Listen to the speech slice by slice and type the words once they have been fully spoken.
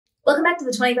Welcome back to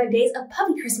the 25 Days of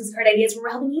Puppy Christmas Card Ideas, where we're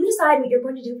helping you decide what you're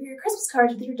going to do for your Christmas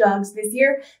cards with your dogs this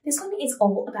year. This one is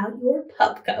all about your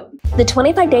pup cup. The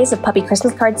 25 Days of Puppy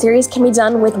Christmas Card series can be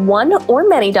done with one or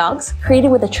many dogs, created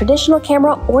with a traditional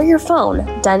camera or your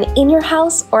phone, done in your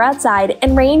house or outside,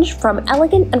 and range from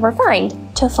elegant and refined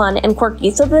to fun and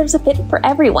quirky, so there's a fit for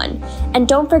everyone. And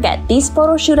don't forget, these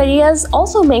photo shoot ideas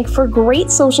also make for great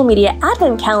social media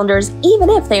advent calendars, even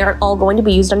if they aren't all going to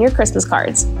be used on your Christmas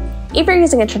cards. If you're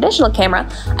using a traditional camera,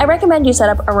 I recommend you set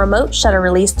up a remote shutter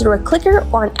release through a clicker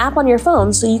or an app on your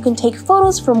phone so you can take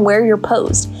photos from where you're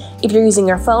posed. If you're using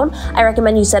your phone, I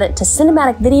recommend you set it to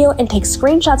cinematic video and take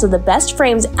screenshots of the best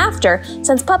frames after,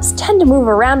 since pups tend to move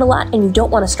around a lot and you don't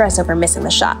want to stress over missing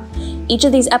the shot. Each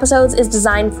of these episodes is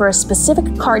designed for a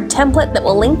specific card template that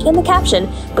will link in the caption,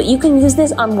 but you can use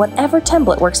this on whatever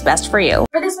template works best for you.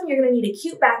 For this one, you're going to need a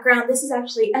cute background. This is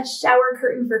actually a shower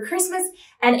curtain for Christmas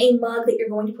and a mug that you're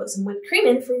going to put some whipped cream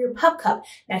in for your pup cup.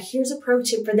 Now, here's a pro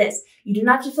tip for this. You do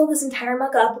not have to fill this entire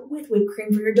mug up with whipped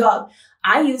cream for your dog.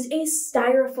 I used a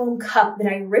styrofoam cup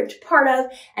that I ripped part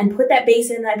of and put that base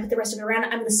in, and I put the rest of it around.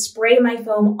 I'm going to spray my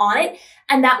foam on it,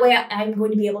 and that way I'm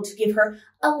going to be able to give her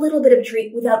a little bit of a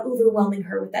treat without overwhelming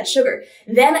her with that sugar.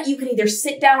 Then you can either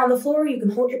sit down on the floor, you can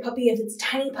hold your puppy if it's a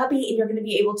tiny puppy, and you're going to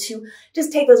be able to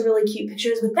just take those really cute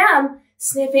pictures with them,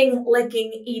 sniffing,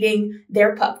 licking, eating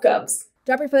their pup cubs.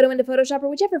 Drop your photo into Photoshop or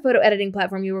whichever photo editing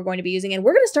platform you were going to be using, and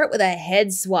we're going to start with a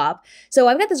head swap. So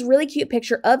I've got this really cute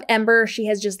picture of Ember. She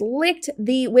has just licked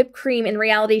the whipped cream. In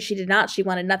reality, she did not. She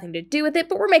wanted nothing to do with it,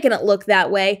 but we're making it look that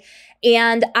way.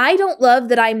 And I don't love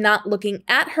that I'm not looking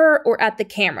at her or at the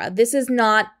camera. This is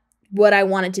not what I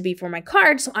want it to be for my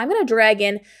card, so I'm going to drag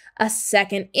in a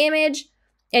second image.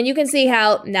 And you can see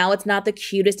how now it's not the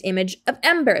cutest image of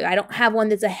Ember. I don't have one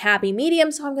that's a happy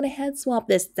medium, so I'm going to head swap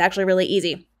this. It's actually really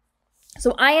easy.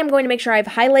 So I am going to make sure I've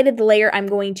highlighted the layer I'm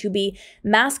going to be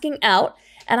masking out,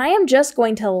 and I am just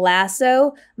going to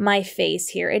lasso my face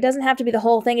here. It doesn't have to be the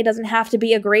whole thing. It doesn't have to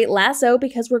be a great lasso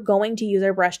because we're going to use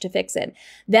our brush to fix it.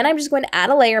 Then I'm just going to add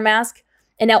a layer mask,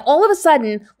 and now all of a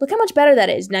sudden, look how much better that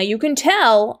is. Now you can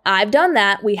tell I've done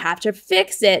that. We have to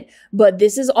fix it, but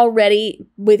this is already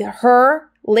with her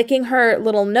licking her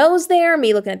little nose there,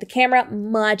 me looking at the camera,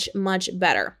 much, much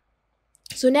better.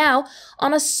 So now,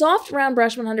 on a soft round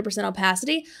brush, 100%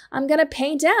 opacity, I'm going to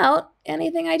paint out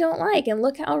anything I don't like. And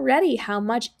look already how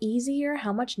much easier,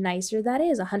 how much nicer that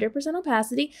is. 100%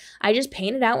 opacity, I just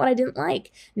painted out what I didn't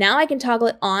like. Now I can toggle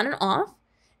it on and off.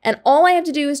 And all I have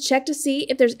to do is check to see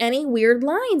if there's any weird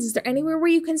lines. Is there anywhere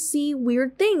where you can see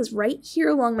weird things? Right here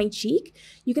along my cheek,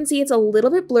 you can see it's a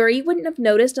little bit blurry. You wouldn't have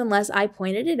noticed unless I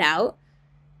pointed it out.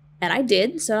 And I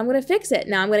did, so I'm going to fix it.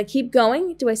 Now I'm going to keep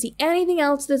going. Do I see anything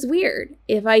else that's weird?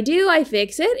 If I do, I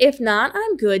fix it. If not,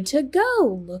 I'm good to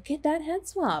go. Look at that head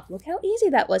swap. Look how easy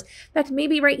that was. In fact,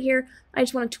 maybe right here, I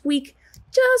just want to tweak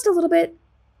just a little bit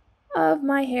of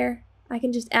my hair. I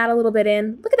can just add a little bit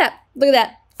in. Look at that. Look at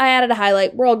that. I added a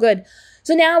highlight. We're all good.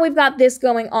 So now we've got this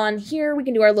going on here. We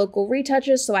can do our local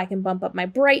retouches, so I can bump up my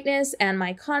brightness and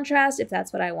my contrast if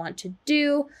that's what I want to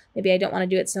do. Maybe I don't want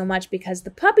to do it so much because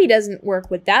the puppy doesn't work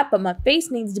with that, but my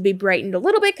face needs to be brightened a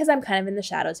little bit because I'm kind of in the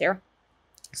shadows here.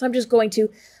 So I'm just going to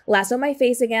lasso my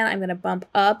face again. I'm going to bump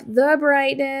up the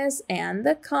brightness and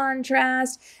the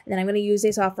contrast. And then I'm going to use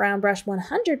a soft round brush,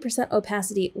 100%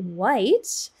 opacity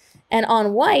white. And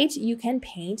on white, you can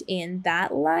paint in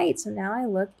that light. So now I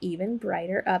look even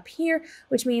brighter up here,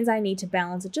 which means I need to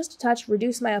balance it just a touch,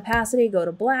 reduce my opacity, go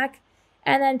to black,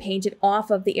 and then paint it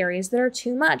off of the areas that are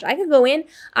too much. I could go in,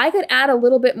 I could add a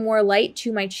little bit more light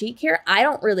to my cheek here. I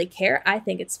don't really care. I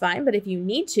think it's fine, but if you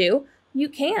need to, you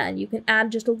can. You can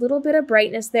add just a little bit of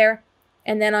brightness there.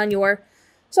 And then on your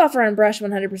soft round brush,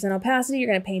 100% opacity, you're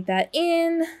going to paint that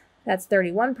in. That's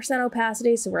 31%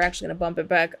 opacity, so we're actually going to bump it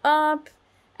back up.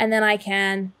 And then I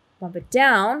can bump it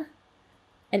down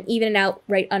and even it out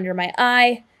right under my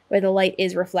eye where the light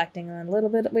is reflecting a little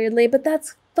bit weirdly, but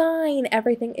that's fine.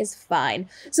 Everything is fine.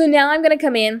 So now I'm going to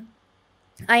come in.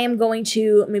 I am going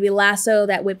to maybe lasso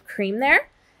that whipped cream there.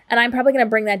 And I'm probably going to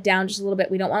bring that down just a little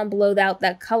bit. We don't want to blow out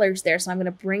that colors there. So I'm going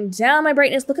to bring down my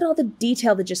brightness. Look at all the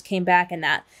detail that just came back in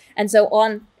that. And so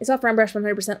on a soft round brush,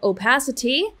 100%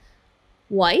 opacity,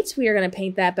 white, we are going to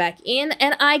paint that back in,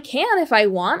 and I can, if I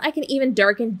want, I can even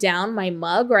darken down my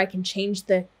mug, or I can change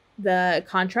the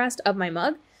contrast of my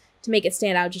mug to make it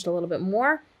stand out just a little bit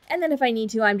more. And then if I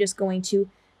need to, I'm just going to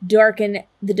darken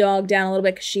the dog down a little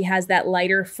bit because she has that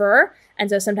lighter fur, and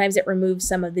so sometimes it removes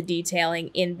some of the detailing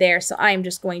in there. So I'm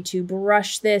just going to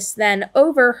brush this then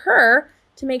over her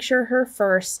to make sure her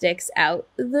fur sticks out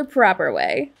the proper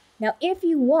way. Now, if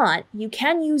you want, you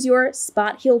can use your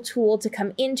spot heal tool to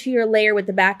come into your layer with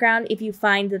the background. If you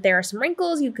find that there are some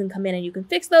wrinkles, you can come in and you can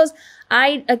fix those.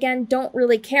 I, again, don't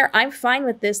really care. I'm fine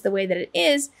with this the way that it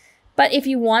is. But if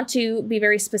you want to be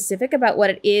very specific about what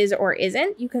it is or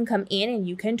isn't, you can come in and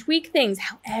you can tweak things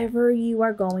however you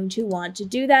are going to want to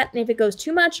do that. And if it goes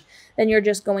too much, then you're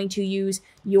just going to use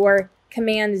your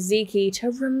Command Z key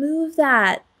to remove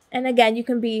that. And again, you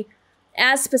can be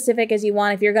as specific as you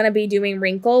want. If you're going to be doing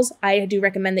wrinkles, I do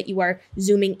recommend that you are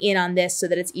zooming in on this so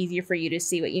that it's easier for you to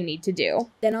see what you need to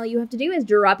do. Then all you have to do is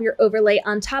drop your overlay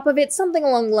on top of it, something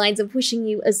along the lines of wishing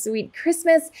you a sweet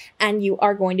Christmas, and you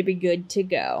are going to be good to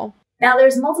go. Now,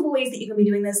 there's multiple ways that you can be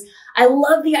doing this. I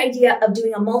love the idea of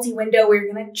doing a multi-window where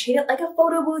you're going to treat it like a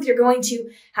photo booth. You're going to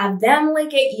have them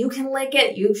lick it. You can lick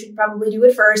it. You should probably do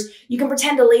it first. You can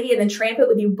pretend a lady and then tramp it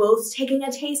with you both taking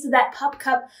a taste of that pup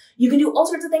cup. You can do all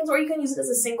sorts of things, or you can use it as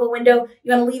a single window.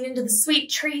 You want to lean into the sweet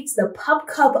treats, the pup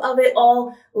cup of it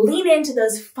all. Lean into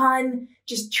those fun,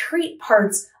 just treat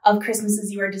parts of Christmas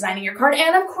as you are designing your card.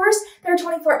 And of course, there are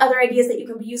 24 other ideas that you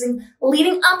can be using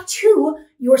leading up to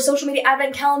your social media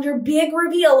advent calendar big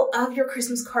reveal of your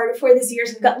Christmas card for this year.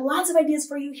 So we've got lots of ideas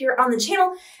for you here on the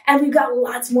channel, and we've got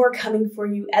lots more coming for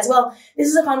you as well. This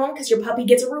is a fun one because your puppy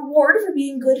gets a reward for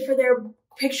being good for their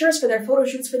pictures, for their photo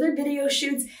shoots, for their video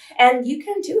shoots. And you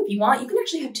can too, if you want. You can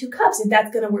actually have 2 cups if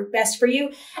that's going to work best for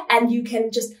you. And you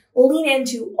can just lean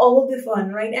into all of the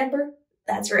fun, right, Amber?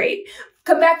 That's right.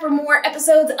 Come back for more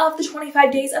episodes of the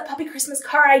 25 Days of Puppy Christmas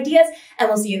Card Ideas, and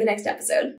we'll see you in the next episode.